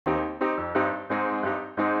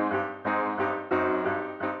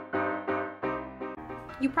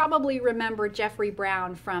You probably remember Jeffrey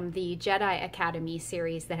Brown from the Jedi Academy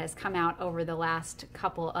series that has come out over the last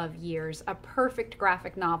couple of years. A perfect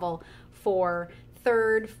graphic novel for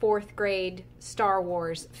third, fourth grade Star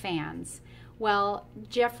Wars fans. Well,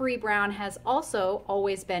 Jeffrey Brown has also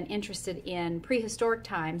always been interested in prehistoric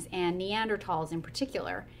times and Neanderthals in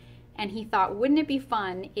particular. And he thought, wouldn't it be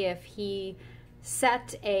fun if he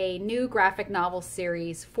set a new graphic novel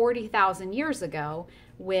series 40,000 years ago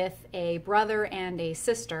with a brother and a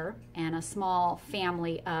sister and a small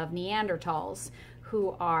family of Neanderthals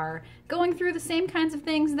who are going through the same kinds of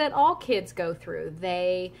things that all kids go through.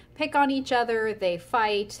 They pick on each other, they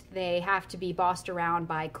fight, they have to be bossed around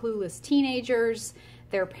by clueless teenagers.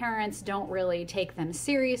 Their parents don't really take them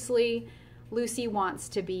seriously. Lucy wants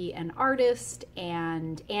to be an artist,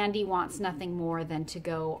 and Andy wants nothing more than to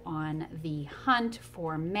go on the hunt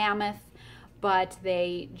for mammoth. But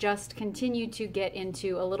they just continue to get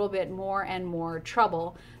into a little bit more and more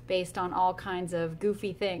trouble based on all kinds of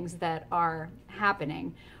goofy things that are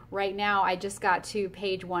happening. Right now, I just got to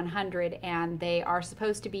page 100, and they are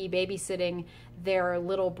supposed to be babysitting their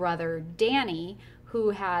little brother, Danny,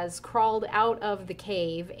 who has crawled out of the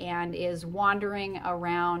cave and is wandering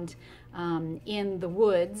around in the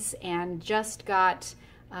woods and just got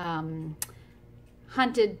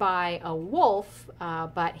hunted by a wolf,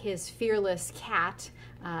 but his fearless cat,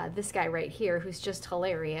 this guy right here, who's just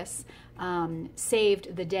hilarious,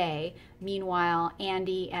 saved the day. Meanwhile,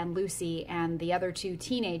 Andy and Lucy and the other two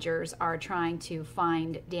teenagers are trying to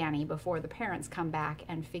find Danny before the parents come back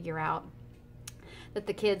and figure out that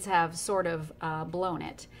the kids have sort of blown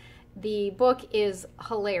it. The book is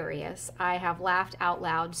hilarious. I have laughed out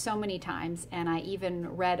loud so many times, and I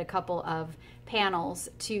even read a couple of panels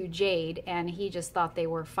to Jade, and he just thought they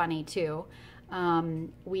were funny too.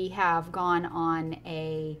 We have gone on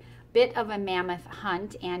a bit of a mammoth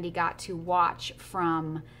hunt. Andy got to watch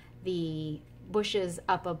from the bushes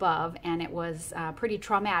up above, and it was pretty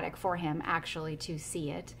traumatic for him actually to see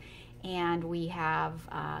it. And we have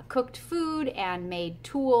cooked food and made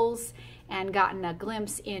tools and gotten a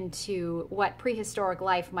glimpse into what prehistoric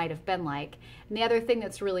life might have been like. And the other thing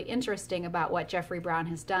that's really interesting about what Jeffrey Brown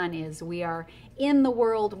has done is we are in the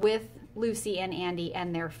world with Lucy and Andy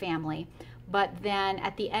and their family. But then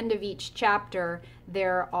at the end of each chapter,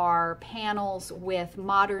 there are panels with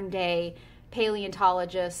modern day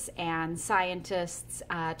paleontologists and scientists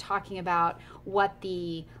talking about what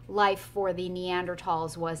the life for the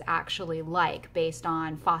Neanderthals was actually like based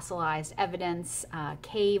on fossilized evidence,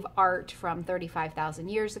 cave art from 35,000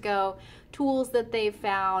 years ago, tools that they've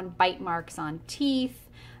found, bite marks on teeth.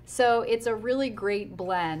 So it's a really great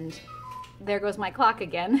blend. There goes my clock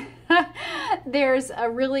again. There's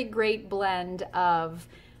a really great blend of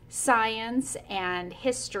science and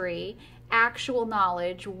history, actual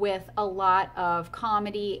knowledge with a lot of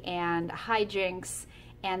comedy and hijinks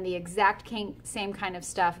and the exact same kind of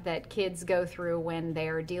stuff that kids go through when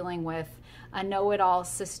they're dealing with a know-it-all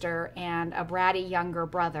sister and a bratty younger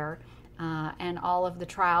brother, and all of the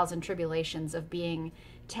trials and tribulations of being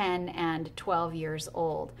 10 and 12 years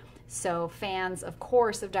old. So fans, of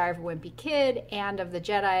course, of Diary of a Wimpy Kid and of the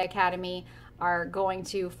Jedi Academy are going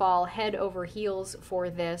to fall head over heels for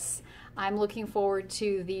this. I'm looking forward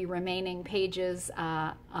to the remaining pages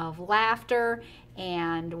of laughter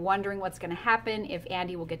and wondering what's going to happen, if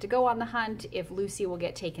Andy will get to go on the hunt, if Lucy will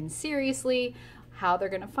get taken seriously, how they're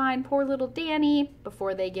going to find poor little Danny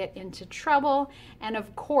before they get into trouble, and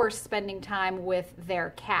of course spending time with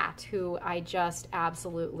their cat, who I just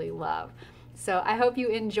absolutely love. So I hope you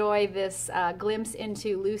enjoy this glimpse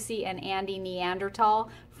into Lucy and Andy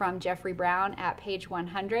Neanderthal from Jeffrey Brown at page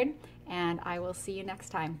 100, and I will see you next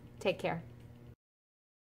time. Take care.